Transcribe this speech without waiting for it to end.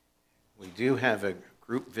do have a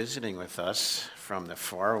group visiting with us from the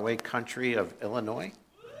faraway country of Illinois.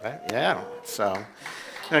 Right? Yeah, so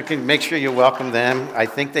I can make sure you welcome them. I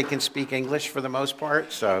think they can speak English for the most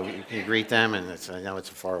part, so you can greet them, and I know it's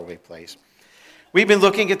a faraway place. We've been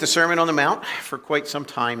looking at the Sermon on the Mount for quite some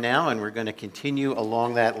time now, and we're going to continue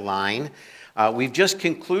along that line. We've just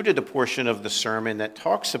concluded a portion of the sermon that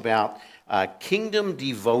talks about kingdom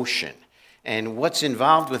devotion and what's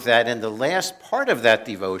involved with that. And the last part of that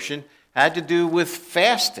devotion had to do with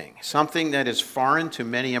fasting, something that is foreign to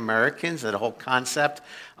many Americans, that whole concept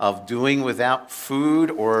of doing without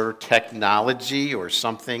food or technology or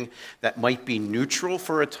something that might be neutral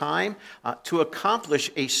for a time to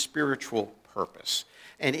accomplish a spiritual purpose.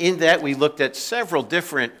 And in that, we looked at several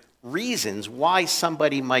different reasons why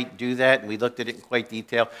somebody might do that, and we looked at it in quite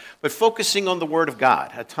detail, but focusing on the Word of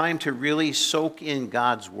God, a time to really soak in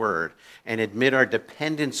God's Word and admit our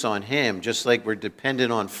dependence on Him, just like we're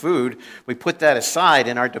dependent on food. We put that aside,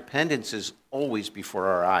 and our dependence is always before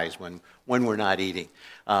our eyes when we're not eating.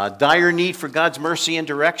 Dire need for God's mercy and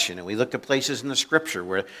direction, and we looked at places in the Scripture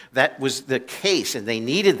where that was the case, and they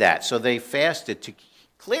needed that, so they fasted to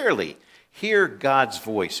clearly hear God's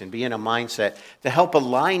voice and be in a mindset to help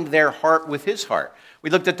align their heart with His heart. We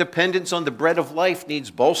looked at dependence on the bread of life needs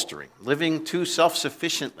bolstering, living too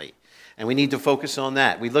self-sufficiently, and we need to focus on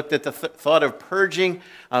that. We looked at the thought of purging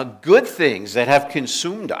good things that have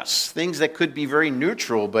consumed us, things that could be very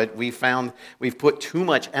neutral, but we found we've put too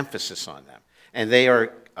much emphasis on them, and they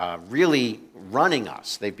are really running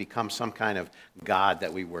us. They've become some kind of God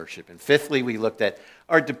that we worship. And fifthly, we looked at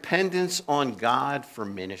our dependence on God for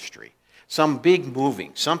ministry. Some big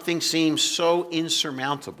moving, something seems so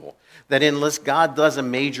insurmountable that unless God does a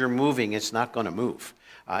major moving, it's not going to move.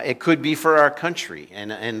 It could be for our country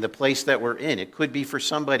and the place that we're in. It could be for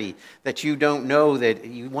somebody that you don't know, that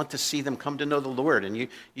you want to see them come to know the Lord, and you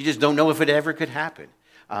just don't know if it ever could happen.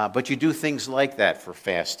 But you do things like that for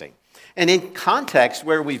fasting. And in context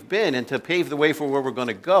where we've been, and to pave the way for where we're going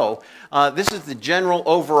to go, this is the general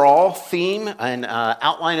overall theme and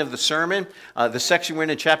outline of the sermon. The section we're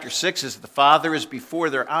in chapter 6 is the Father is before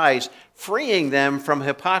their eyes, freeing them from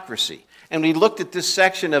hypocrisy. And we looked at this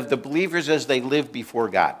section of the believers as they live before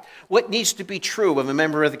God. What needs to be true of a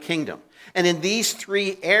member of the kingdom? And in these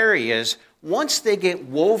three areas, once they get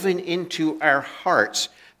woven into our hearts,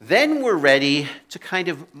 then we're ready to kind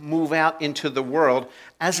of move out into the world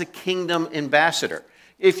as a kingdom ambassador.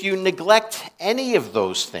 If you neglect any of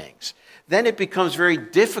those things, then it becomes very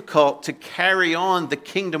difficult to carry on the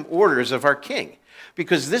kingdom orders of our King.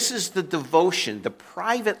 Because this is the devotion, the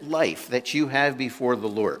private life that you have before the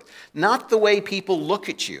Lord. Not the way people look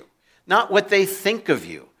at you, not what they think of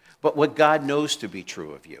you, but what God knows to be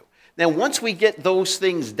true of you. Now, once we get those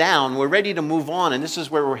things down, we're ready to move on, and this is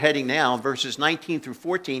where we're heading now, verses 19 through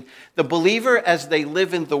 14. The believer as they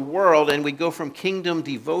live in the world, and we go from kingdom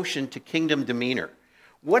devotion to kingdom demeanor.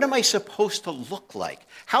 What am I supposed to look like?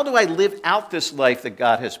 How do I live out this life that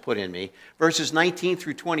God has put in me? Verses 19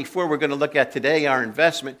 through 24, we're going to look at today, our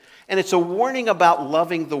investment, and it's a warning about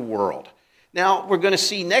loving the world. Now, we're going to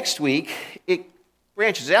see next week, it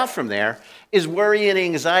branches out from there, is worry and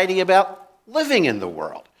anxiety about living in the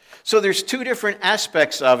world. So there's two different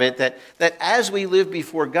aspects of it that as we live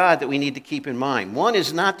before God that we need to keep in mind. One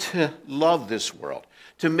is not to love this world,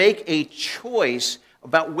 to make a choice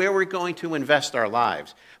about where we're going to invest our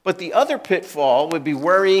lives. But the other pitfall would be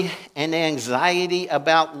worry and anxiety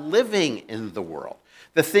about living in the world,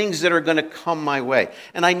 the things that are going to come my way.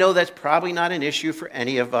 And I know that's probably not an issue for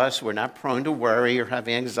any of us. We're not prone to worry or have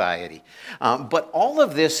anxiety. But all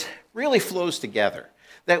of this really flows together.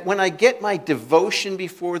 That when I get my devotion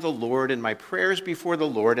before the Lord and my prayers before the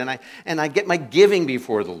Lord and I get my giving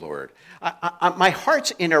before the Lord, my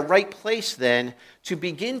heart's in a right place then to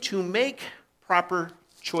begin to make proper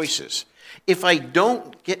choices. If I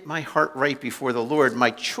don't get my heart right before the Lord,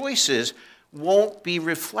 my choices won't be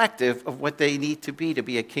reflective of what they need to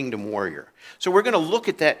be a kingdom warrior. So we're going to look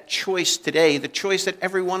at that choice today, the choice that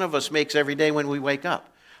every one of us makes every day when we wake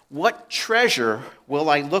up. What treasure will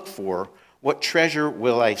I look for? What treasure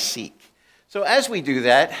will I seek? So as we do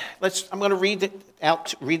that, I'm going to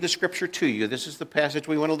read the scripture to you. This is the passage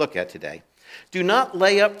we want to look at today. Do not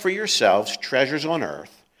lay up for yourselves treasures on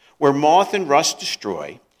earth, where moth and rust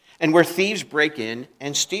destroy, and where thieves break in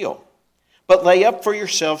and steal. But lay up for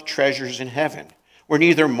yourself treasures in heaven, where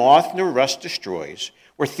neither moth nor rust destroys,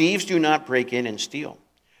 where thieves do not break in and steal.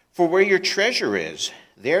 For where your treasure is,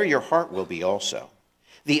 there your heart will be also.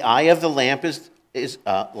 The eye of the lamp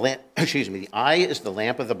the eye is the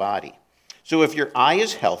lamp of the body. So if your eye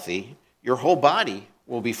is healthy, your whole body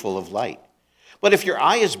will be full of light. But if your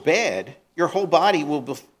eye is bad, your whole body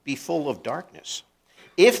will be full of darkness?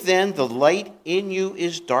 If then the light in you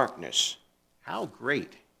is darkness, how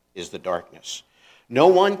great is the darkness? No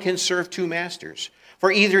one can serve two masters,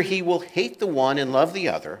 for either he will hate the one and love the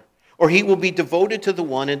other, or he will be devoted to the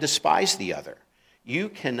one and despise the other. You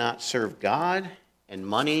cannot serve God and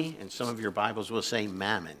money, and some of your Bibles will say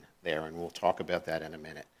mammon there, and we'll talk about that in a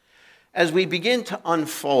minute. As we begin to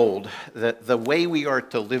unfold the way we are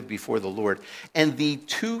to live before the Lord, and the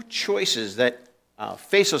two choices that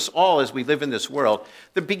face us all as we live in this world,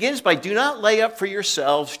 that begins by do not lay up for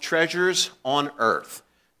yourselves treasures on earth.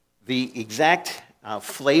 The exact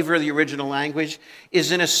flavor of the original language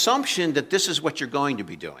is an assumption that this is what you're going to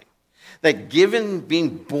be doing. That given being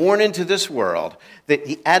born into this world, that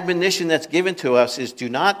the admonition that's given to us is do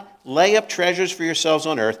not lay up treasures for yourselves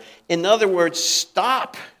on earth. In other words,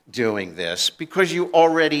 stop doing this because you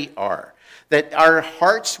already are. That our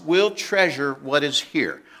hearts will treasure what is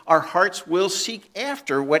here. Our hearts will seek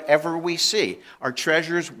after whatever we see. Our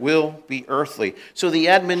treasures will be earthly. So the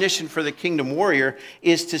admonition for the kingdom warrior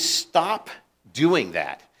is to stop doing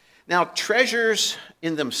that. Now, treasures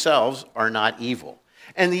in themselves are not evil.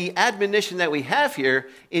 And the admonition that we have here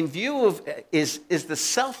in view of is the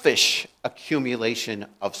selfish accumulation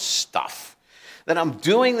of stuff. That I'm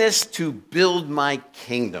doing this to build my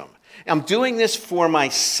kingdom. I'm doing this for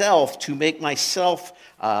myself, to make myself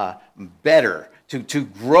better, to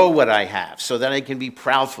grow what I have, so that I can be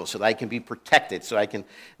proudful, so that I can be protected, so I can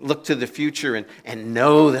look to the future and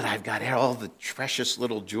know that I've got all the precious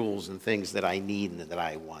little jewels and things that I need and that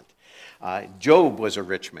I want. Job was a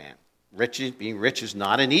rich man. Being rich is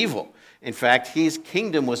not an evil. In fact, his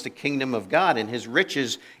kingdom was the kingdom of God, and his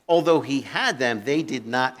riches, although he had them, they did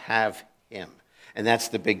not have him. And that's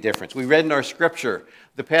the big difference. We read in our scripture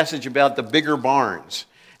the passage about the bigger barns.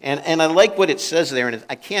 And I like what it says there, and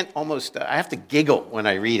I have to giggle when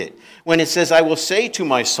I read it. When it says, I will say to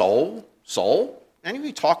my soul, any of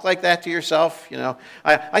you talk like that to yourself? You know,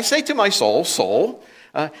 I say to my soul,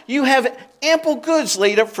 you have ample goods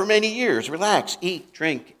laid up for many years. Relax, eat,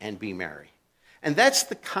 drink, and be merry. And that's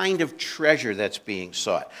the kind of treasure that's being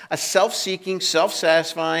sought. A self-seeking,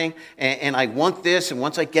 self-satisfying, and I want this, and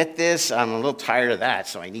once I get this, I'm a little tired of that,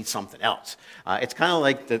 so I need something else. It's kind of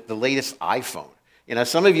like the latest iPhone. You know,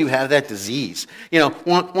 some of you have that disease. You know,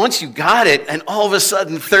 once you got it, and all of a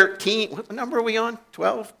sudden 13, what number are we on?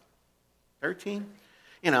 12? 13?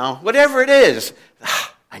 You know, whatever it is,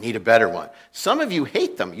 I need a better one. Some of you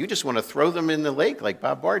hate them. You just want to throw them in the lake like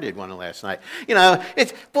Bob Barr did one last night. You know,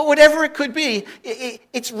 but whatever it could be,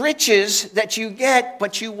 it's riches that you get,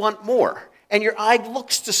 but you want more. And your eye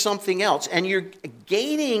looks to something else, and you're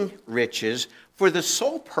gaining riches for the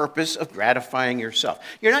sole purpose of gratifying yourself.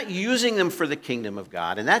 You're not using them for the kingdom of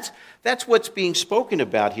God. And that's what's being spoken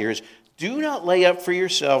about here is do not lay up for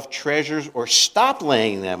yourself treasures or stop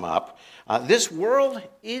laying them up. This world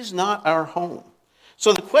is not our home.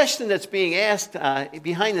 So the question that's being asked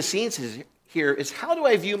behind the scenes here is how do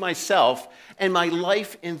I view myself and my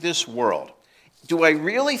life in this world? Do I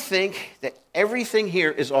really think that everything here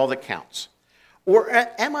is all that counts? Or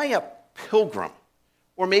am I a pilgrim?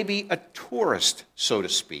 Or maybe a tourist, so to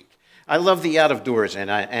speak. I love the out of doors,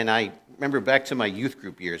 and I remember back to my youth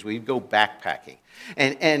group years, we'd go backpacking.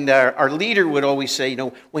 And our leader would always say, you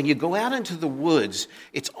know, when you go out into the woods,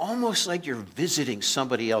 it's almost like you're visiting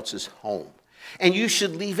somebody else's home. And you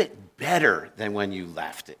should leave it better than when you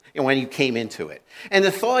left it, and when you came into it. And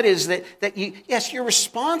the thought is that yes, you're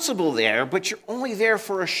responsible there, but you're only there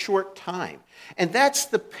for a short time. And that's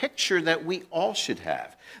the picture that we all should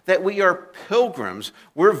have. That we are pilgrims,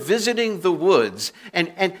 we're visiting the woods,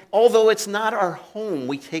 and although it's not our home,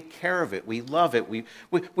 we take care of it, we love it, we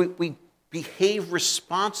behave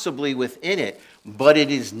responsibly within it, but it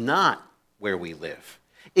is not where we live.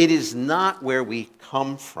 It is not where we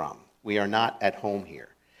come from. We are not at home here.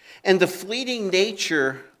 And the fleeting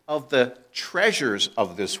nature of the treasures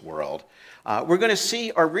of this world, we're going to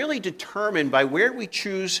see are really determined by where we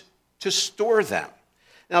choose to store them.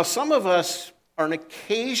 Now, some of us are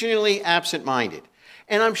occasionally absent-minded.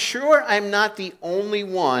 And I'm sure I'm not the only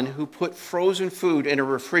one who put frozen food in a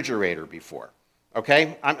refrigerator before.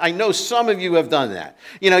 Okay? I know some of you have done that.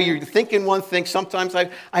 You know, you're thinking one thing. Sometimes I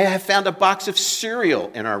have found a box of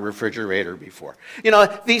cereal in our refrigerator before. You know,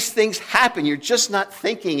 these things happen. You're just not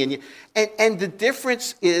thinking. And the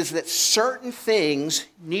difference is that certain things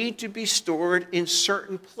need to be stored in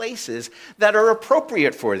certain places that are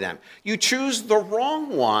appropriate for them. You choose the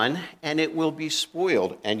wrong one, and it will be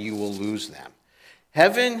spoiled, and you will lose them.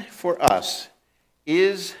 Heaven for us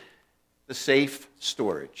is the safe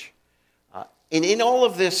storage. And in all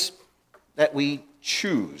of this that we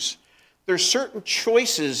choose, there's certain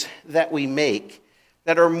choices that we make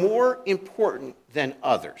that are more important than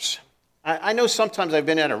others. I know sometimes I've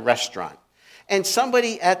been at a restaurant, and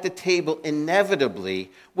somebody at the table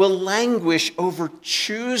inevitably will languish over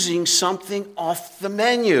choosing something off the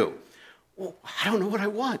menu. Well, I don't know what I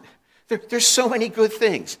want. There's so many good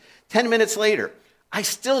things. 10 minutes later, I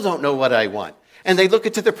still don't know what I want. And they look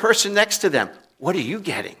at the person next to them. What are you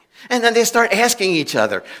getting? And then they start asking each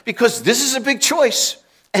other, because this is a big choice.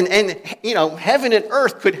 And heaven and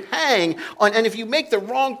earth could hang on, and if you make the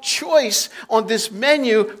wrong choice on this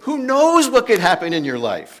menu, who knows what could happen in your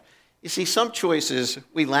life? You see, some choices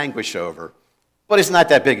we languish over, but it's not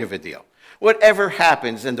that big of a deal. Whatever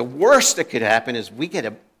happens, and the worst that could happen is we get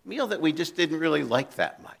a meal that we just didn't really like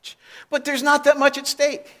that much. But there's not that much at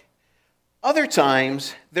stake. Other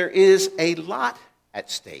times, there is a lot at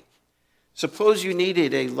stake. Suppose you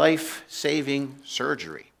needed a life-saving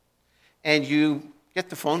surgery, and you get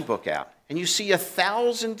the phone book out, and you see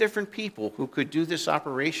 1,000 different people who could do this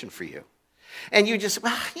operation for you. And you just,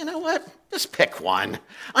 well, you know what? Just pick one.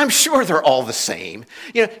 I'm sure they're all the same.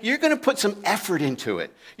 You're going to put some effort into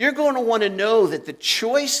it. You're going to want to know that the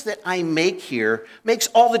choice that I make here makes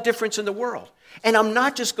all the difference in the world. And I'm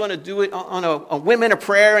not just going to do it on a whim and a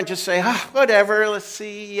prayer and just say, whatever, let's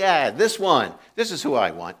see, this one. This is who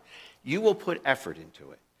I want. You will put effort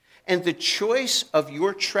into it. And the choice of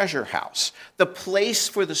your treasure house, the place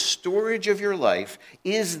for the storage of your life,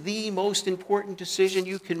 is the most important decision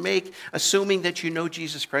you can make, assuming that you know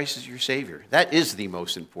Jesus Christ as your Savior. That is the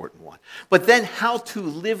most important one. But then how to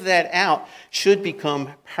live that out should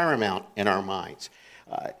become paramount in our minds.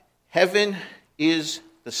 Heaven is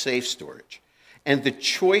the safe storage. And the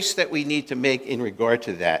choice that we need to make in regard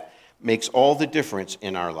to that makes all the difference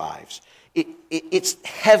in our lives. It's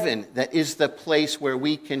heaven that is the place where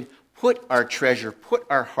we can put our treasure, put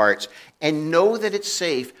our hearts, and know that it's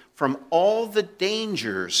safe from all the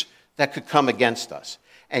dangers that could come against us.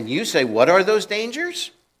 And you say, what are those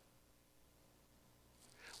dangers?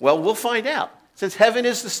 Well, we'll find out. Since heaven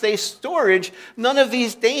is the safe storage, none of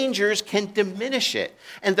these dangers can diminish it.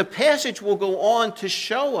 And the passage will go on to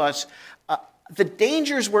show us the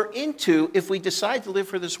dangers we're into if we decide to live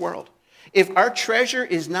for this world. If our treasure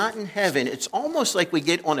is not in heaven, it's almost like we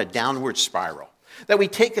get on a downward spiral, that we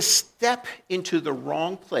take a step into the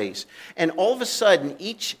wrong place, and all of a sudden,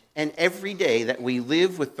 each and every day that we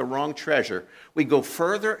live with the wrong treasure, we go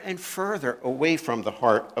further and further away from the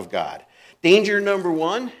heart of God. Danger number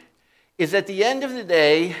one is at the end of the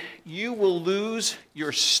day, you will lose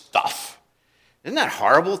your stuff. Isn't that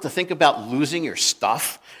horrible to think about losing your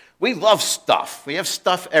stuff? We love stuff. We have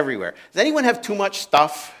stuff everywhere. Does anyone have too much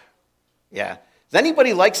stuff? Yeah. Does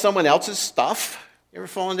anybody like someone else's stuff? You ever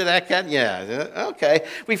fall into that cat? Yeah. Okay.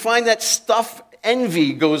 We find that stuff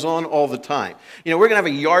envy goes on all the time. We're going to have a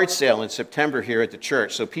yard sale in September here at the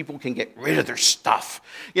church so people can get rid of their stuff.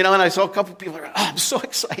 And I saw a couple of people, I'm so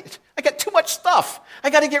excited. I got too much stuff. I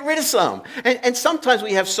got to get rid of some. And sometimes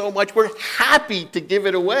we have so much, we're happy to give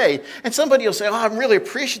it away. And somebody will say, I'm really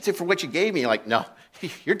appreciative for what you gave me. You're like, no,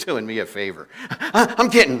 you're doing me a favor. I'm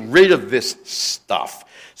getting rid of this stuff.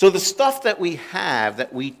 So the stuff that we have,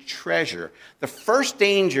 that we treasure, the first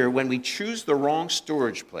danger when we choose the wrong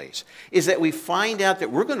storage place is that we find out that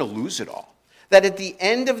we're going to lose it all. That at the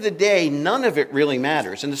end of the day, none of it really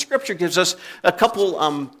matters. And the scripture gives us a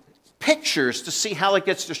couple pictures to see how it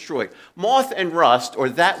gets destroyed. Moth and rust, or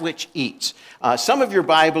that which eats. Some of your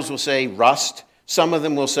Bibles will say rust. Some of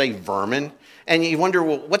them will say vermin. And you wonder,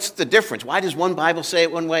 well, what's the difference? Why does one Bible say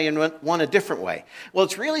it one way and one a different way? Well,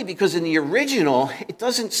 it's really because in the original, it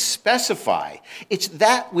doesn't specify. It's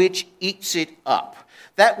that which eats it up,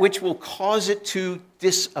 that which will cause it to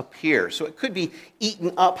disappear. So it could be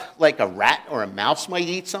eaten up like a rat or a mouse might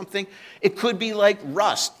eat something. It could be like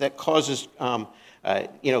rust that causes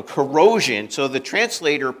corrosion. So the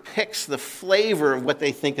translator picks the flavor of what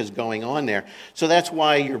they think is going on there. So that's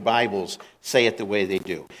why your Bibles say it the way they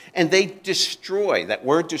do. And they destroy. That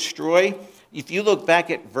word destroy, if you look back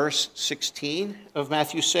at verse 16 of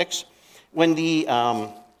Matthew 6, when the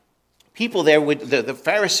people there the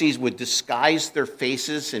Pharisees would disguise their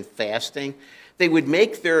faces in fasting, they would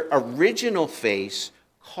make their original face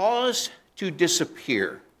cause to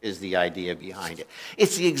disappear, is the idea behind it.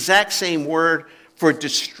 It's the exact same word for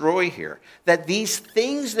destroy here, that these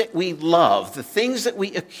things that we love, the things that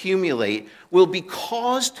we accumulate, will be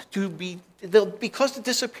caused to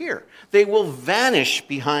disappear. They will vanish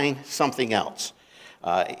behind something else.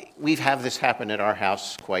 We've had this happen at our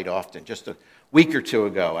house quite often. Just a week or two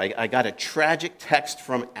ago, I got a tragic text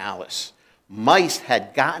from Alice. Mice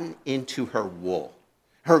had gotten into her wool,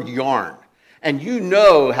 her yarn. And you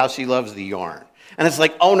know how she loves the yarn. And it's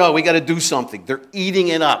like, oh no, we got to do something. They're eating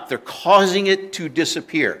it up. They're causing it to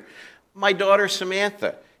disappear. My daughter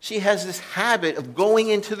Samantha, she has this habit of going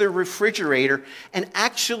into the refrigerator and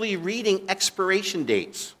actually reading expiration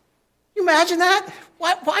dates. You imagine that?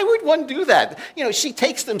 Why would one do that? You know, she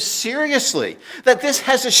takes them seriously, that this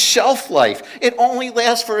has a shelf life. It only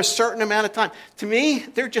lasts for a certain amount of time. To me,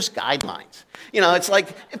 they're just guidelines. You know, it's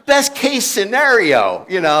like best case scenario,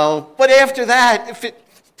 you know. But after that, if it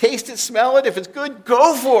taste it, smell it, if it's good,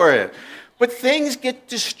 go for it. But things get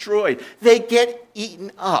destroyed. They get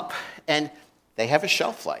eaten up. And they have a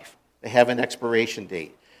shelf life. They have an expiration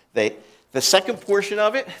date. The second portion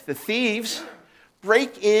of it, the thieves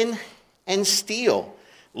break in and steal.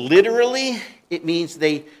 Literally, it means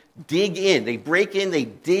they dig in. They break in, they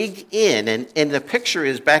dig in. And the picture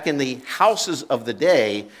is back in the houses of the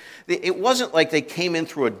day, it wasn't like they came in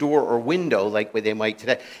through a door or window like they might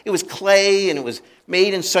today. It was clay, and it was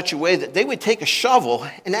made in such a way that they would take a shovel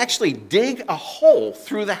and actually dig a hole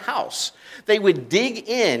through the house. They would dig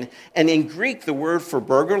in, and in Greek, the word for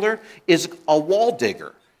burglar is a wall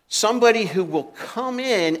digger, somebody who will come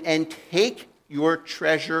in and take your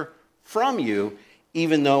treasure from you,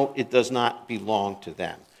 even though it does not belong to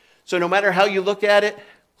them. So no matter how you look at it,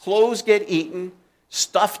 clothes get eaten,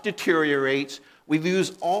 stuff deteriorates, we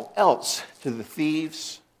lose all else to the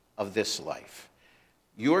thieves of this life.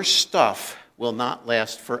 Your stuff will not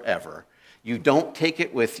last forever. You don't take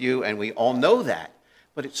it with you, and we all know that.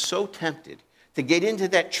 But it's so tempted to get into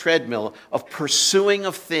that treadmill of pursuing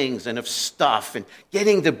of things and of stuff and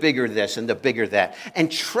getting the bigger this and the bigger that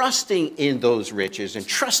and trusting in those riches and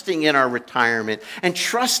trusting in our retirement and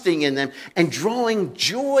trusting in them and drawing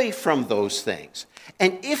joy from those things.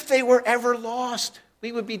 And if they were ever lost,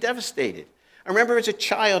 we would be devastated. I remember as a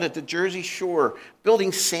child at the Jersey Shore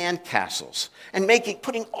building sandcastles and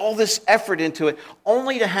putting all this effort into it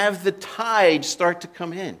only to have the tide start to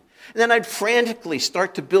come in. And then I'd frantically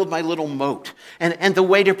start to build my little moat and the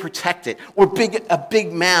way to protect it, or a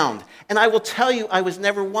big mound. And I will tell you, I was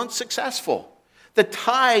never once successful. The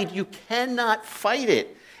tide, you cannot fight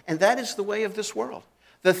it. And that is the way of this world.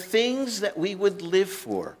 The things that we would live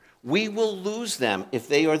for, we will lose them if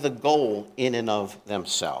they are the goal in and of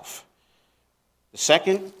themselves. The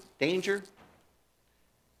second danger,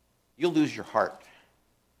 you'll lose your heart.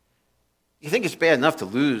 You think it's bad enough to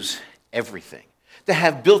lose everything, to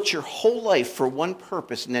have built your whole life for one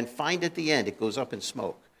purpose and then find at the end it goes up in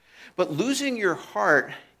smoke. But losing your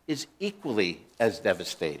heart is equally as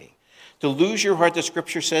devastating. To lose your heart, the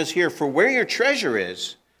scripture says here, for where your treasure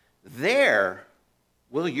is, there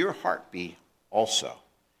will your heart be also.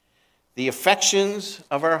 The affections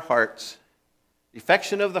of our hearts, the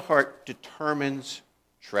affection of the heart determines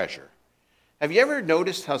treasure. Have you ever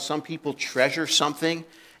noticed how some people treasure something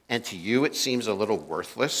and to you it seems a little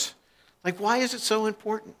worthless? Like, why is it so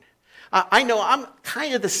important? I know I'm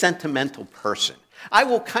kind of the sentimental person. I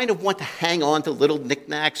will kind of want to hang on to little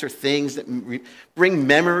knickknacks or things that bring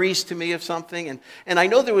memories to me of something. And I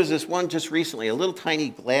know there was this one just recently, a little tiny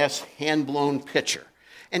glass hand-blown pitcher.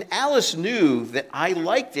 And Alice knew that I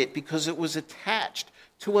liked it because it was attached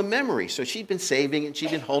to a memory. So she'd been saving and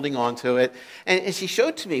she'd been holding on to it. And she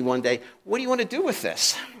showed to me one day, what do you want to do with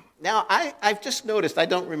this? Now, I've just noticed I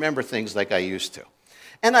don't remember things like I used to.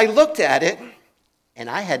 And I looked at it, and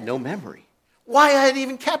I had no memory. Why I had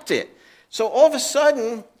even kept it. So all of a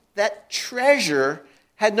sudden, that treasure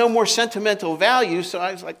had no more sentimental value, so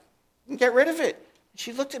I was like, get rid of it.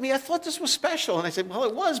 She looked at me, I thought this was special. And I said, well,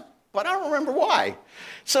 it was, but I don't remember why.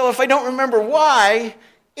 So if I don't remember why,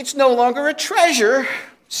 it's no longer a treasure.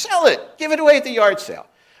 Sell it. Give it away at the yard sale.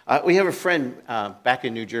 We have a friend back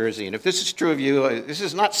in New Jersey, and if this is true of you, this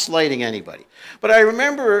is not slighting anybody. But I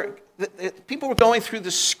remember people were going through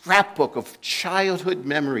the scrapbook of childhood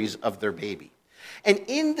memories of their baby. And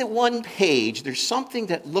in the one page, there's something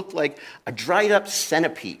that looked like a dried up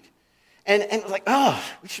centipede. And it was like, oh,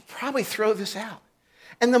 we should probably throw this out.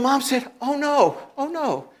 And the mom said, oh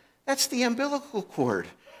no, that's the umbilical cord.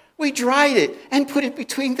 We dried it and put it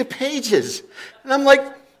between the pages. And I'm like,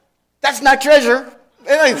 that's not treasure.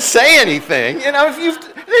 They don't even say anything. You know,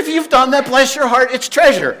 if you've done that, bless your heart, it's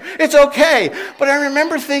treasure. It's okay. But I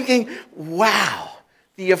remember thinking, wow,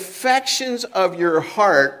 the affections of your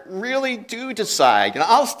heart really do decide. You know,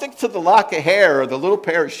 I'll stick to the lock of hair or the little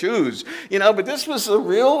pair of shoes, you know, but this was a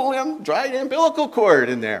real dried umbilical cord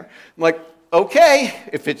in there. I'm like, okay,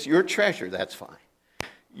 if it's your treasure, that's fine.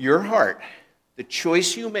 Your heart, the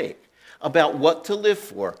choice you make about what to live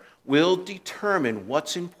for, will determine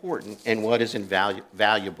what's important and what is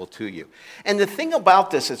valuable to you. And the thing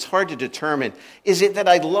about this, it's hard to determine, is it that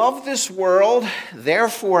I love this world,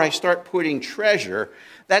 therefore I start putting treasure?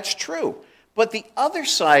 That's true. But the other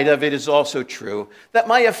side of it is also true, that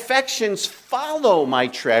my affections follow my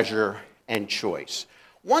treasure and choice.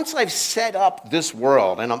 Once I've set up this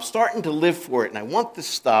world and I'm starting to live for it and I want this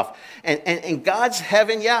stuff and God's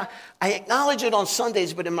heaven, yeah, I acknowledge it on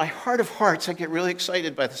Sundays, but in my heart of hearts, I get really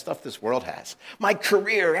excited by the stuff this world has. My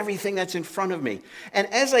career, everything that's in front of me.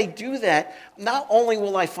 And as I do that, not only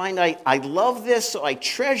will I find I love this, so I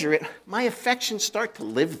treasure it, my affections start to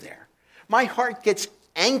live there. My heart gets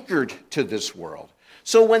anchored to this world.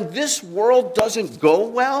 So when this world doesn't go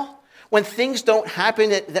well, when things don't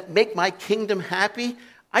happen that make my kingdom happy,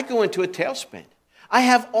 I go into a tailspin. I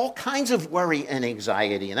have all kinds of worry and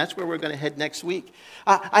anxiety, and that's where we're going to head next week.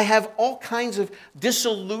 I have all kinds of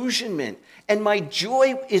disillusionment, and my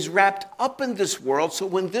joy is wrapped up in this world, so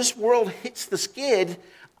when this world hits the skid,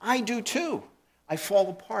 I do too. I fall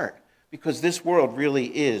apart because this world really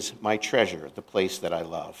is my treasure, the place that I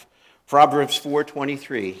love. Proverbs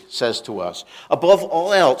 4:23 says to us, above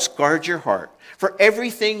all else, guard your heart, for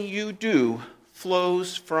everything you do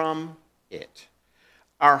flows from it.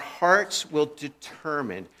 Our hearts will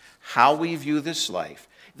determine how we view this life.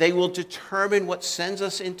 They will determine what sends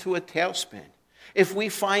us into a tailspin. If we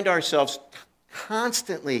find ourselves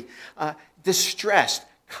constantly distressed,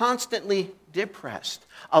 constantly depressed,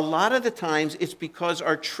 a lot of the times it's because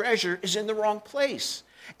our treasure is in the wrong place.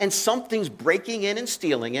 And something's breaking in and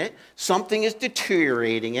stealing it, something is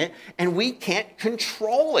deteriorating it, and we can't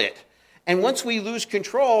control it. And once we lose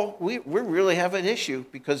control, we really have an issue,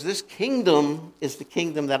 because this kingdom is the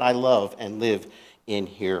kingdom that I love and live in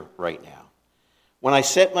here right now. When I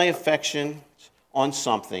set my affections on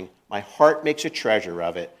something, my heart makes a treasure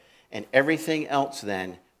of it, and everything else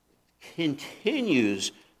then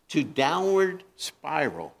continues to downward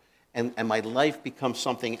spiral. And my life becomes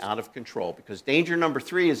something out of control. Because danger number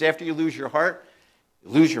 3 is after you lose your heart,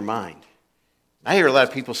 you lose your mind. I hear a lot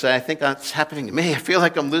of people say, I think that's happening to me. I feel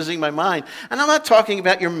like I'm losing my mind. And I'm not talking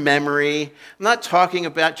about your memory. I'm not talking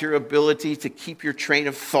about your ability to keep your train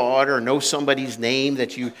of thought or know somebody's name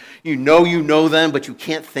that you know them, but you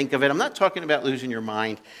can't think of it. I'm not talking about losing your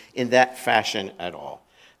mind in that fashion at all.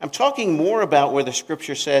 I'm talking more about where the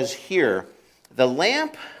scripture says here, the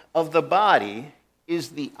lamp of the body is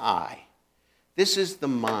the eye. This is the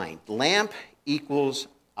mind. Lamp equals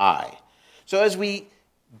eye. So as we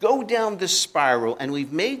go down this spiral and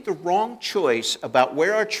we've made the wrong choice about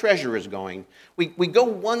where our treasure is going, we go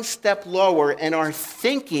one step lower and our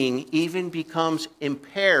thinking even becomes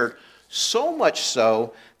impaired, so much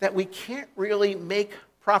so that we can't really make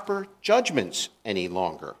proper judgments any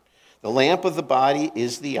longer. The lamp of the body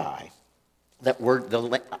is the eye. That word,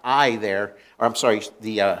 the eye there, or I'm sorry,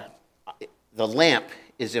 the lamp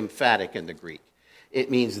is emphatic in the Greek.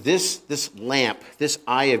 It means this lamp, this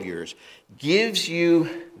eye of yours, gives you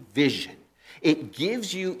vision. It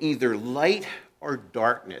gives you either light or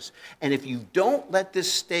darkness. And if you don't let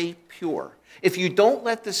this stay pure, if you don't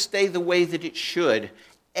let this stay the way that it should,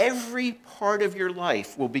 every part of your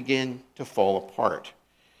life will begin to fall apart.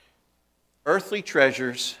 Earthly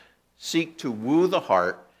treasures seek to woo the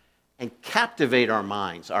heart and captivate our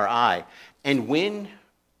minds, our eye, and win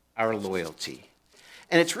our loyalty.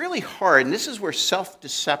 And it's really hard, and this is where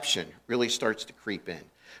self-deception really starts to creep in.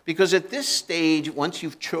 Because at this stage, once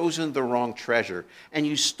you've chosen the wrong treasure, and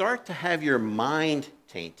you start to have your mind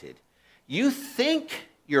tainted, you think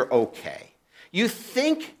you're okay. You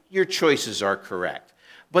think your choices are correct,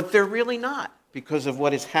 but they're really not, because of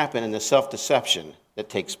what has happened in the self-deception that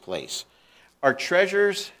takes place. Our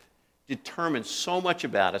treasures determine so much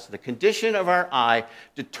about us. The condition of our eye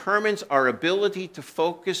determines our ability to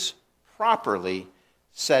focus properly,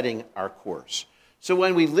 setting our course. So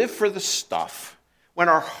when we live for the stuff, when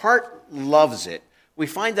our heart loves it, we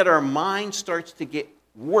find that our mind starts to get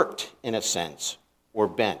warped in a sense, or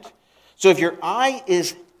bent. So if your eye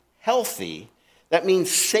is healthy, that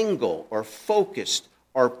means single or focused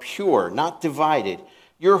or pure, not divided,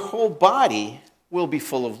 your whole body will be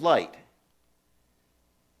full of light.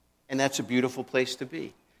 And that's a beautiful place to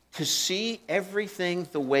be, to see everything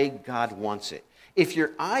the way God wants it. If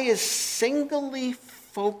your eye is singly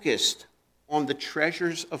focused on the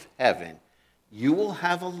treasures of heaven, you will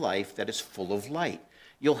have a life that is full of light.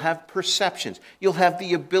 You'll have perceptions. You'll have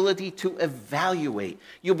the ability to evaluate.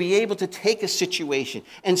 You'll be able to take a situation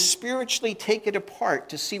and spiritually take it apart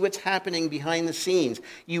to see what's happening behind the scenes.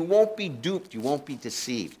 You won't be duped. You won't be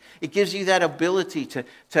deceived. It gives you that ability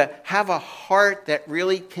to have a heart that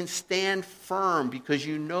really can stand firm because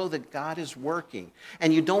you know that God is working.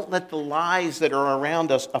 And you don't let the lies that are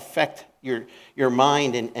around us affect your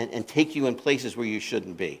mind and take you in places where you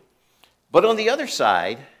shouldn't be. But on the other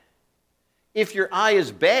side, if your eye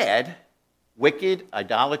is bad, wicked,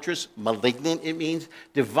 idolatrous, malignant, it means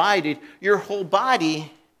divided, your whole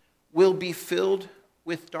body will be filled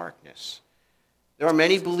with darkness. There are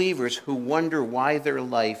many believers who wonder why their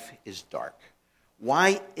life is dark.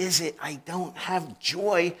 Why is it I don't have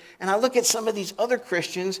joy? And I look at some of these other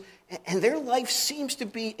Christians, and their life seems to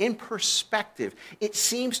be in perspective. It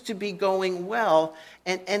seems to be going well,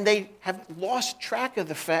 and they have lost track of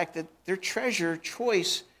the fact that their treasure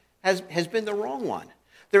choice has been the wrong one.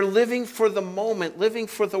 They're living for the moment, living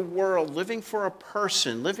for the world, living for a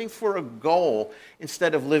person, living for a goal,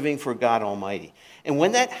 instead of living for God Almighty. And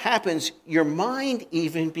when that happens, your mind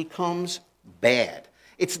even becomes bad.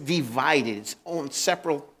 It's divided. It's on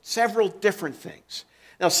several different things.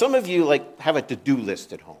 Now, some of you have a to-do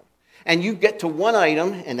list at home. And you get to one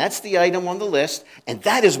item, and that's the item on the list, and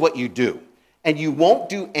that is what you do. And you won't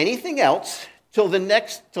do anything else till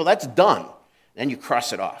that's done. Then you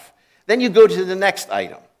cross it off. Then you go to the next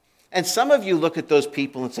item. And some of you look at those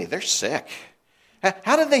people and say, they're sick.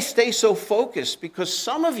 How do they stay so focused? Because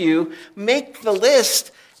some of you make the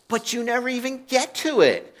list, but you never even get to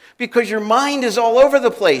it. Because your mind is all over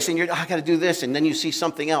the place, and I got to do this, and then you see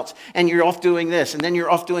something else, and you're off doing this, and then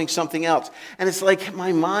you're off doing something else. And it's like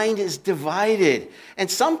my mind is divided. And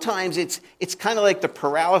sometimes it's kind of like the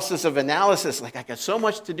paralysis of analysis. Like, I got so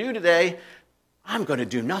much to do today, I'm going to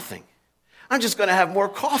do nothing. I'm just going to have more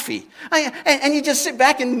coffee. And you just sit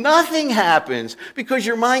back and nothing happens because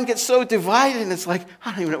your mind gets so divided, and it's like,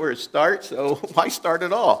 I don't even know where it starts, so why start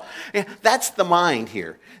at all? That's the mind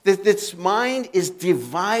here. This mind is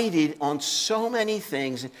divided on so many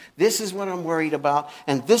things. This is what I'm worried about,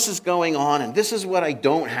 and this is going on, and this is what I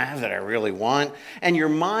don't have that I really want. And your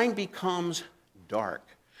mind becomes dark.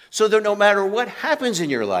 So that no matter what happens in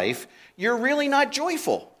your life, you're really not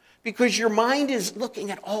joyful. Because your mind is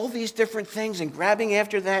looking at all these different things and grabbing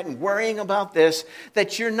after that and worrying about this,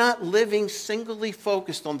 that you're not living singly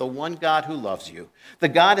focused on the one God who loves you, the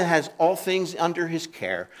God that has all things under his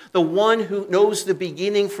care, the one who knows the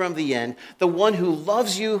beginning from the end, the one who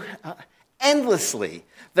loves you endlessly,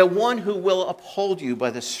 the one who will uphold you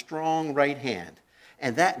by the strong right hand.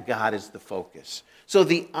 And that God is the focus. So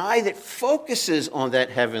the eye that focuses on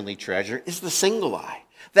that heavenly treasure is the single eye,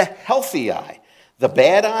 the healthy eye. The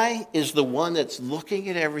bad eye is the one that's looking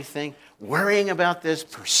at everything, worrying about this,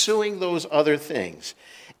 pursuing those other things.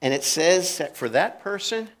 And it says that for that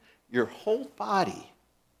person, your whole body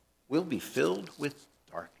will be filled with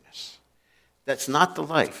darkness. That's not the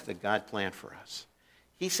life that God planned for us.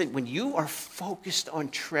 He said, when you are focused on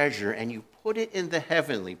treasure and you put it in the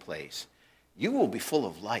heavenly place, you will be full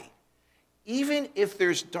of light. Even if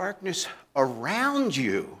there's darkness around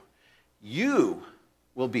you, you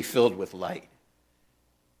will be filled with light.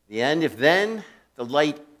 The end, if then the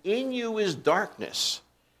light in you is darkness,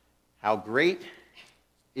 how great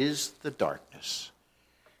is the darkness?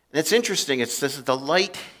 And it's interesting, it says the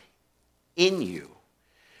light in you.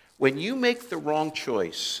 When you make the wrong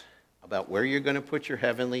choice about where you're going to put your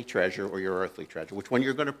heavenly treasure or your earthly treasure, which one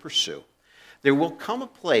you're going to pursue, there will come a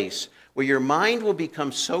place where your mind will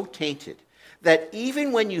become so tainted that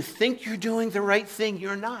even when you think you're doing the right thing,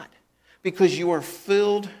 you're not, because you are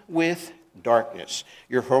filled with darkness.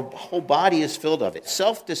 Your whole body is filled of it.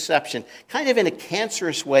 Self-deception, kind of in a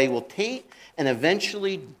cancerous way, will taint and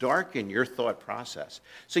eventually darken your thought process.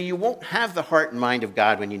 So you won't have the heart and mind of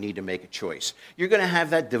God when you need to make a choice. You're going to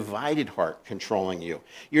have that divided heart controlling you.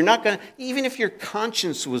 You're not going to, even if your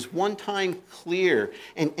conscience was one time clear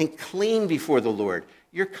and clean before the Lord,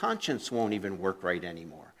 your conscience won't even work right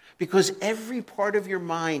anymore, because every part of your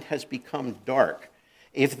mind has become dark.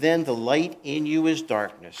 If then the light in you is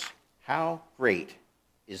darkness, how great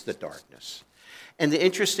is the darkness? And the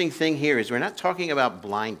interesting thing here is we're not talking about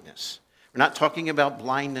blindness. We're not talking about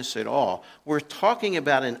blindness at all. We're talking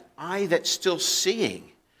about an eye that's still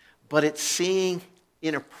seeing, but it's seeing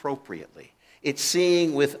inappropriately. It's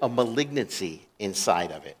seeing with a malignancy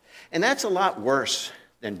inside of it. And that's a lot worse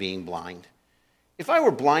than being blind. If I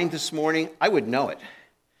were blind this morning, I would know it.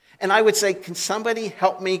 And I would say, can somebody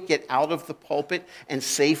help me get out of the pulpit and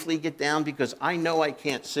safely get down, because I know I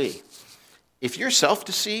can't see. If you're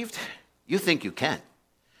self-deceived, you think you can.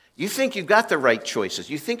 You think you got the right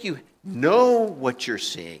choices. You think you know what you're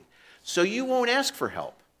seeing. So you won't ask for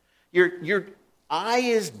help. Your eye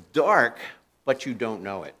is dark, but you don't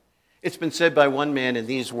know it. It's been said by one man in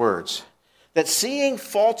these words, that seeing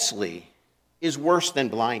falsely is worse than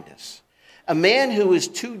blindness. A man who is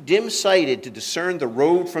too dim-sighted to discern the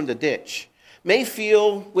road from the ditch may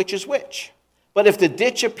feel which is which. But if the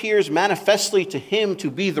ditch appears manifestly to him to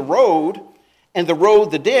be the road, and the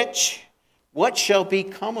road the ditch, what shall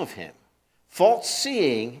become of him? False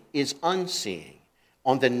seeing is unseeing.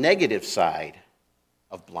 on the negative side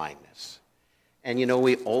of blindness. And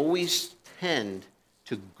we always tend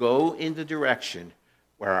to go in the direction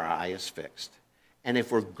where our eye is fixed. And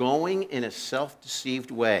if we're going in a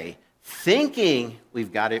self-deceived way, thinking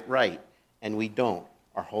we've got it right, and we don't,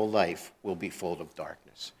 our whole life will be full of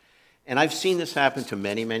darkness. And I've seen this happen to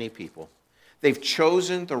many, many people. They've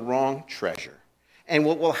chosen the wrong treasure. And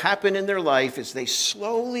what will happen in their life is they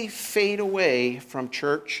slowly fade away from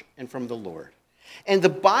church and from the Lord. And the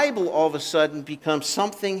Bible all of a sudden becomes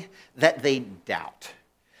something that they doubt.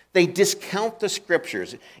 They discount the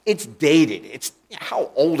scriptures. It's dated.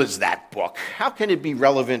 How old is that book? How can it be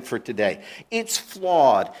relevant for today? It's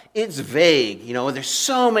flawed. It's vague. There's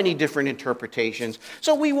so many different interpretations.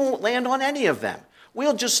 So we won't land on any of them.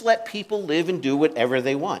 We'll just let people live and do whatever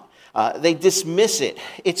they want. They dismiss it.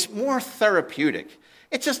 It's more therapeutic.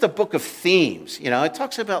 It's just a book of themes. It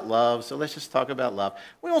talks about love, so let's just talk about love.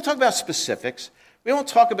 We won't talk about specifics. We won't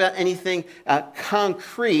talk about anything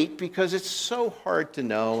concrete because it's so hard to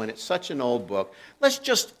know and it's such an old book. Let's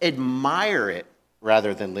just admire it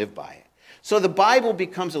rather than live by it. So the Bible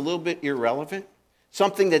becomes a little bit irrelevant,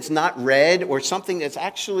 something that's not read or something that's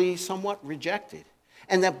actually somewhat rejected.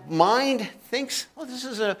 And the mind thinks, this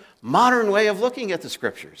is a modern way of looking at the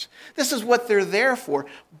scriptures. This is what they're there for,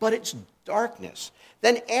 but it's darkness.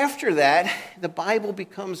 Then after that, the Bible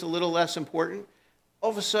becomes a little less important. All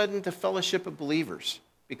of a sudden, the fellowship of believers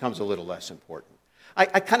becomes a little less important.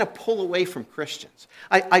 I kind of pull away from Christians.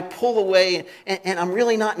 I pull away, and I'm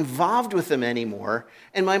really not involved with them anymore.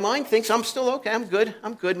 And my mind thinks, I'm still okay, I'm good.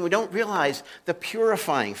 And we don't realize the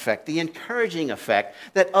purifying effect, the encouraging effect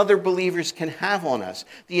that other believers can have on us,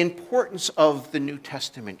 the importance of the New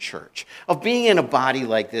Testament church, of being in a body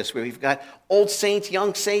like this where we've got old saints,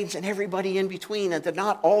 young saints, and everybody in between. And they're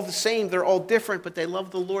not all the same, they're all different, but they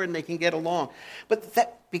love the Lord and they can get along. But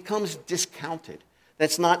that becomes discounted.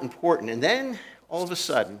 That's not important. And then all of a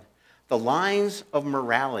sudden, the lines of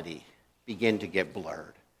morality begin to get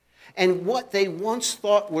blurred. And what they once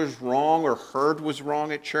thought was wrong or heard was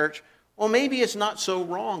wrong at church, well, maybe it's not so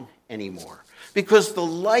wrong anymore. Because the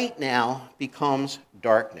light now becomes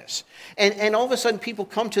darkness. And all of a sudden, people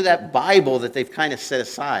come to that Bible that they've kind of set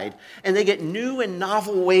aside, and they get new and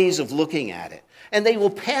novel ways of looking at it. And they will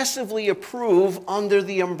passively approve under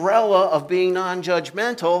the umbrella of being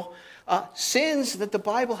non-judgmental sins that the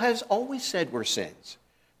Bible has always said were sins.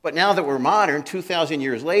 But now that we're modern, 2,000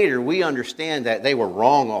 years later, we understand that they were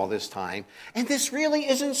wrong all this time. And this really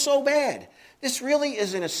isn't so bad. This really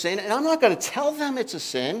isn't a sin. And I'm not going to tell them it's a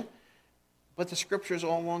sin, but the scriptures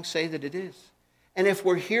all along say that it is. And if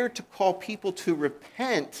we're here to call people to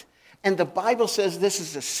repent, and the Bible says this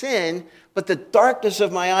is a sin, but the darkness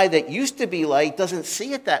of my eye that used to be light doesn't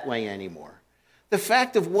see it that way anymore. The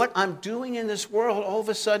fact of what I'm doing in this world all of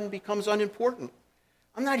a sudden becomes unimportant.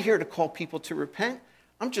 I'm not here to call people to repent.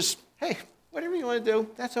 I'm just, hey, whatever you want to do,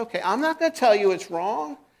 that's okay. I'm not going to tell you it's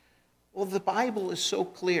wrong. Well, the Bible is so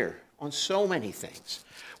clear on so many things.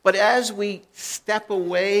 But as we step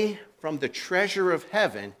away from the treasure of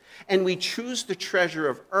heaven and we choose the treasure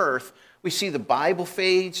of earth, we see the Bible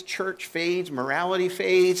fades, church fades, morality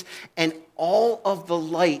fades, and all of the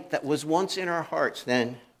light that was once in our hearts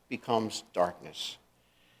then becomes darkness.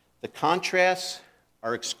 The contrasts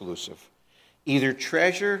are exclusive. Either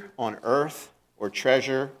treasure on earth or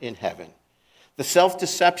treasure in heaven. The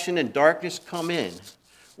self-deception and darkness come in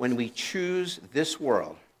when we choose this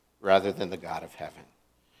world rather than the God of heaven.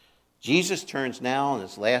 Jesus turns now in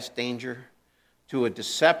his last danger to a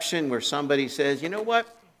deception where somebody says, you know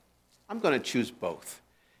what? I'm going to choose both.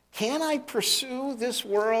 Can I pursue this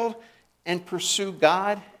world and pursue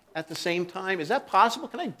God at the same time? Is that possible?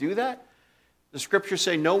 Can I do that? The scriptures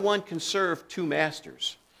say no one can serve two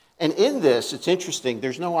masters. And in this, it's interesting,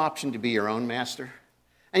 there's no option to be your own master.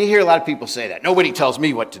 And you hear a lot of people say that. Nobody tells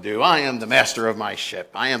me what to do. I am the master of my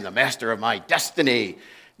ship. I am the master of my destiny.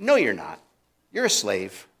 No, you're not. You're a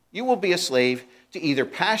slave. You will be a slave to either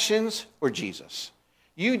passions or Jesus.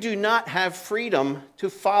 You do not have freedom to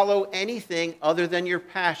follow anything other than your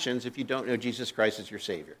passions if you don't know Jesus Christ as your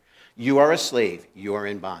Savior. You are a slave. You are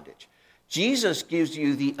in bondage. Jesus gives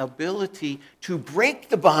you the ability to break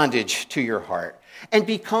the bondage to your heart and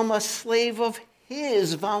become a slave of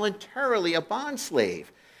his voluntarily, a bond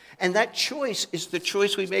slave. And that choice is the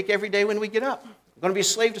choice we make every day when we get up. I'm going to be a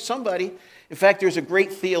slave to somebody. In fact, there's a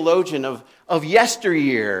great theologian of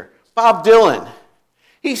yesteryear, Bob Dylan.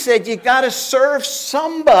 He said, you got to serve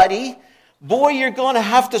somebody. Boy, you're going to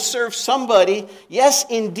have to serve somebody. Yes,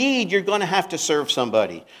 indeed, you're going to have to serve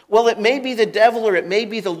somebody. Well, it may be the devil or it may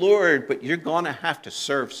be the Lord, but you're going to have to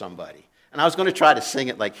serve somebody. And I was going to try to sing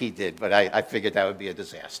it like he did, but I figured that would be a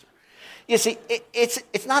disaster. You see,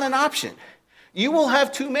 it's not an option. You will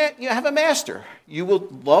have you have a master. You will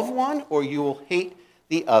love one or you will hate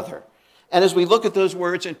the other. And as we look at those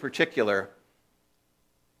words in particular,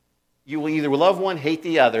 you will either love one, hate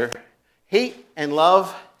the other. Hate and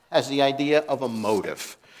love has the idea of a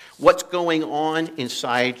motive. What's going on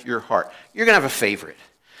inside your heart? You're going to have a favorite.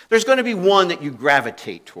 There's going to be one that you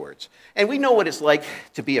gravitate towards. And we know what it's like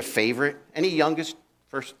to be a favorite. Any youngest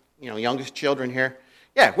children here?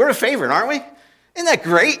 Yeah, we're a favorite, aren't we? Isn't that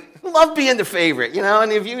great? We love being the favorite,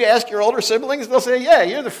 And if you ask your older siblings, they'll say, yeah,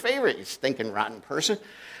 you're the favorite, you stinking rotten person.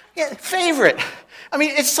 Yeah, favorite. I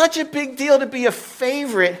mean, it's such a big deal to be a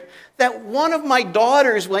favorite that one of my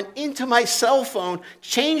daughters went into my cell phone,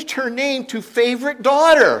 changed her name to favorite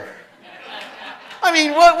daughter. I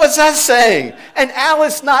mean, what was that saying? And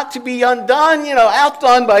Alice, not to be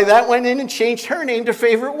outdone by that, went in and changed her name to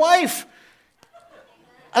favorite wife.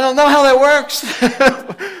 I don't know how that works,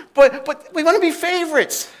 but we want to be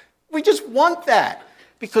favorites. We just want that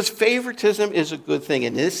because favoritism is a good thing.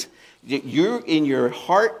 And you in your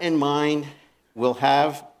heart and mind will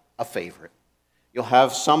have a favorite. You'll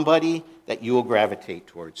have somebody that you will gravitate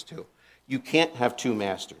towards too. You can't have two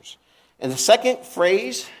masters. And the second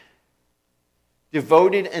phrase,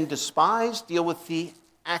 devoted and despised, deal with the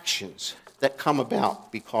actions that come about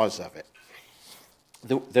because of it.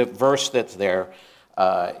 The verse that's there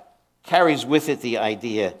carries with it the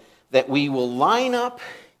idea that we will line up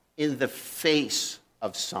in the face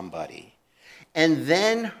of somebody and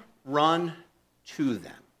then run to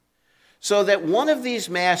them. So that one of these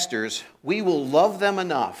masters, we will love them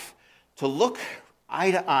enough to look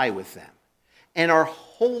eye to eye with them. And our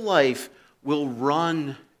whole life will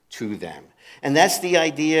run to them. And that's the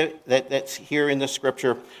idea that's here in the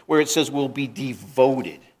scripture where it says we'll be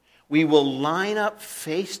devoted. We will line up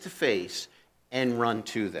face to face and run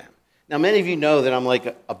to them. Now, many of you know that I'm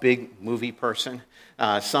like a big movie person.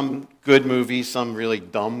 Some good movies, some really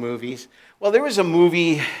dumb movies. Well, there was a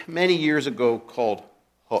movie many years ago called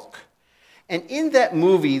Hook. And in that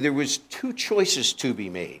movie, there was two choices to be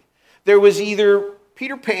made. There was either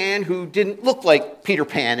Peter Pan, who didn't look like Peter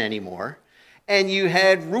Pan anymore, and you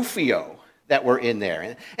had Rufio that were in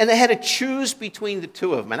there. And they had to choose between the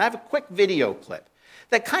two of them. And I have a quick video clip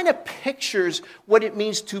that kind of pictures what it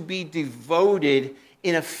means to be devoted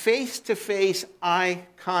in a face-to-face, eye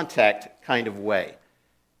contact kind of way.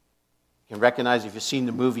 You can recognize if you've seen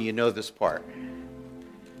the movie, you know this part.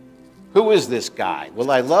 Who is this guy?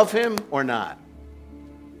 Will I love him or not?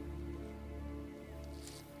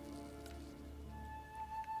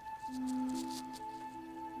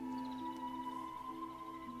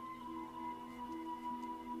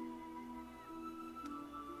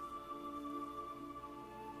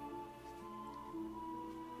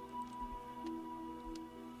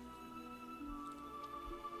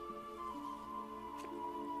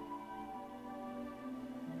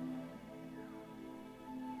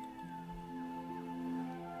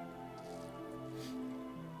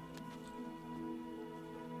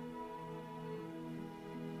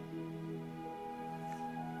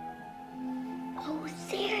 Oh,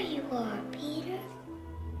 there you are, Peter.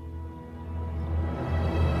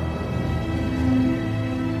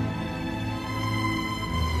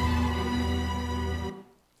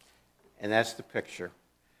 And that's the picture.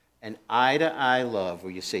 An eye-to-eye love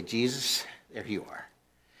where you say, Jesus, there you are.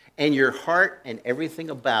 And your heart and everything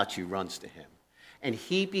about you runs to him. And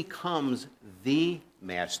he becomes the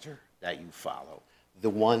master that you follow, the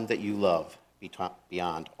one that you love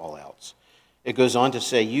beyond all else. It goes on to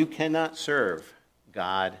say, you cannot serve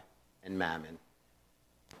God and mammon.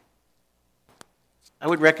 I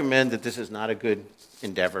would recommend that this is not a good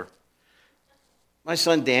endeavor. My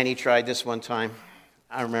son Danny tried this one time.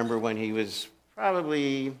 I remember when he was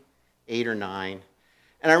probably 8 or 9.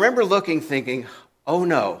 And I remember looking, thinking, oh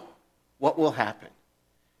no, what will happen?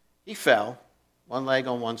 He fell, one leg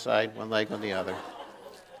on one side, one leg on the other.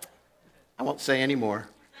 I won't say any more.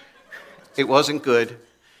 It wasn't good.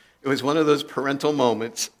 It was one of those parental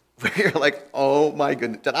moments where you're like, oh my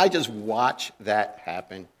goodness, did I just watch that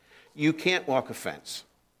happen? You can't walk a fence.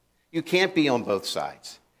 You can't be on both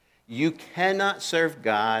sides. You cannot serve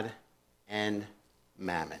God and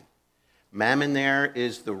mammon. Mammon there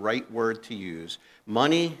is the right word to use.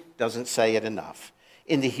 Money doesn't say it enough.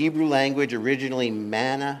 In the Hebrew language, originally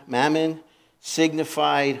mammon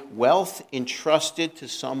signified wealth entrusted to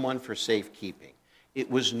someone for safekeeping.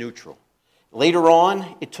 It was neutral. Later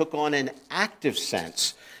on, it took on an active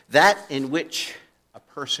sense, that in which a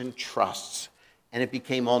person trusts, and it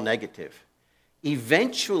became all negative.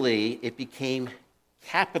 Eventually, it became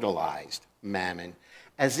capitalized mammon,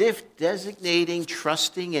 as if designating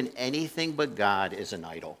trusting in anything but God is an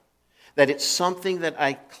idol. that it's something that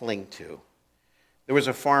I cling to. There was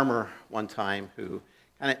a farmer one time who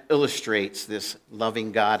kind of illustrates this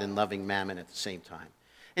loving God and loving mammon at the same time.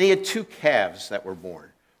 And he had 2 calves that were born.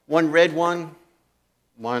 One red one,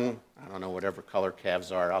 I don't know, whatever color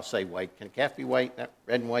calves are. I'll say white. Can a calf be white?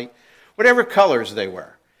 Red and white? Whatever colors they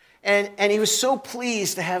were. And he was so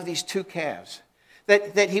pleased to have these 2 calves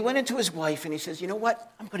that he went into his wife and he says, you know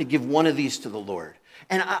what? I'm going to give one of these to the Lord.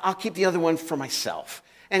 And I'll keep the other one for myself.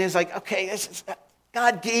 And he's like, okay,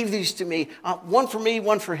 God gave these to me. One for me,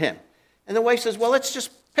 one for him. And the wife says, well, let's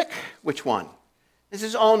just pick which one. He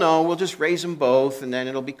says, oh, no, we'll just raise them both, and then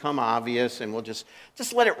it'll become obvious, and we'll just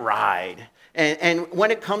let it ride. And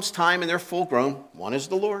when it comes time and they're full grown, one is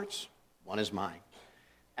the Lord's, one is mine.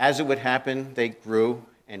 As it would happen, they grew,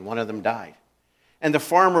 and one of them died. And the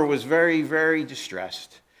farmer was very, very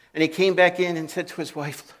distressed. And he came back in and said to his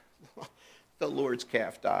wife, the Lord's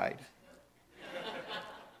calf died.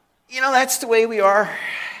 You know, that's the way we are.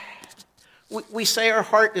 We say our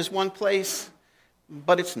heart is one place,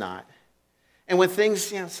 but it's not. And when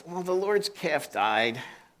things, well, the Lord's calf died,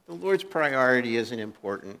 the Lord's priority isn't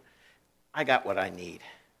important. I got what I need.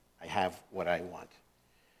 I have what I want.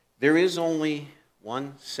 There is only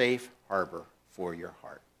one safe harbor for your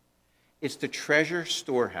heart. It's the treasure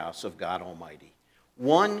storehouse of God Almighty.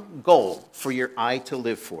 One goal for your eye to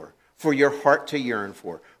live for your heart to yearn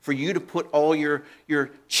for you to put all your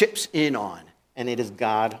chips in on, and it is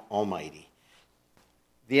God Almighty.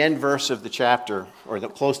 The end verse of the chapter, or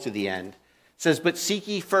close to the end, says, but seek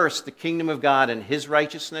ye first the kingdom of God and his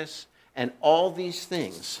righteousness, and all these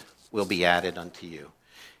things will be added unto you.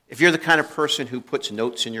 If you're the kind of person who puts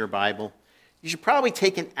notes in your Bible, you should probably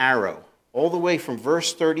take an arrow all the way from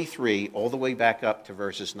verse 33 all the way back up to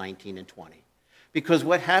verses 19 and 20. Because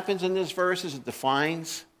what happens in this verse is it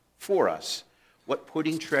defines for us what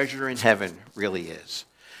putting treasure in heaven really is.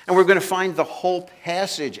 And we're going to find the whole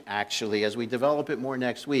passage, actually, as we develop it more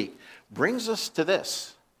next week, brings us to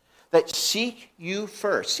this, that seek you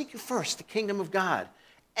first the kingdom of God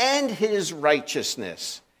and his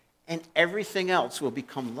righteousness, and everything else will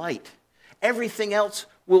become light. Everything else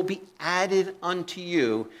will be added unto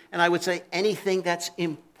you. And I would say anything that's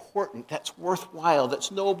important, that's worthwhile,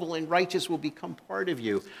 that's noble and righteous will become part of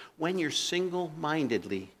you when you're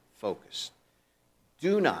single-mindedly focused.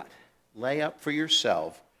 Do not lay up for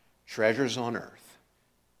yourself treasures on earth.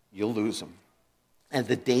 You'll lose them. And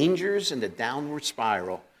the dangers and the downward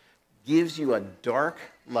spiral gives you a dark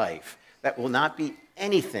life that will not be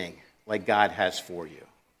anything like God has for you.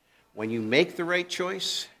 When you make the right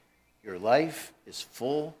choice, your life is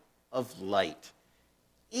full of light,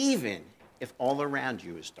 even if all around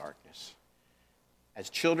you is darkness. As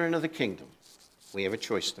children of the kingdom, we have a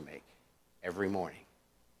choice to make every morning.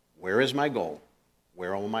 Where is my goal?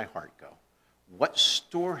 Where will my heart go? What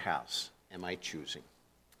storehouse am I choosing?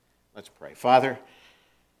 Let's pray. Father,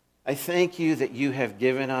 I thank you that you have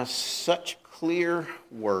given us such clear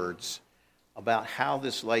words about how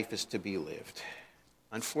this life is to be lived.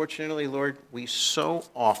 Unfortunately, Lord, we so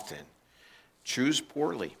often choose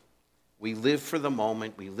poorly. We live for the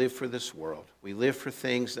moment. We live for this world. We live for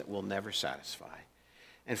things that will never satisfy.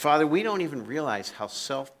 And Father, we don't even realize how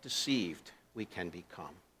self-deceived we can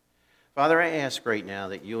become. Father, I ask right now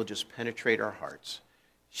that you'll just penetrate our hearts,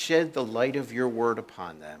 shed the light of your word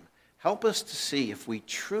upon them. Help us to see if we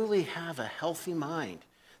truly have a healthy mind.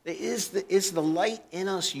 Is the light in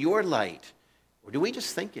us your light, or do we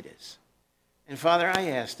just think it is? And Father, I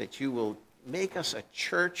ask that you will make us a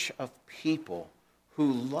church of people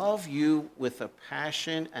who love you with a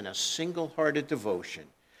passion and a single-hearted devotion,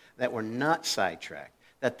 that we're not sidetracked,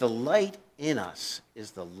 that the light in us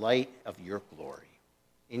is the light of your glory.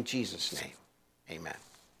 In Jesus' name, amen.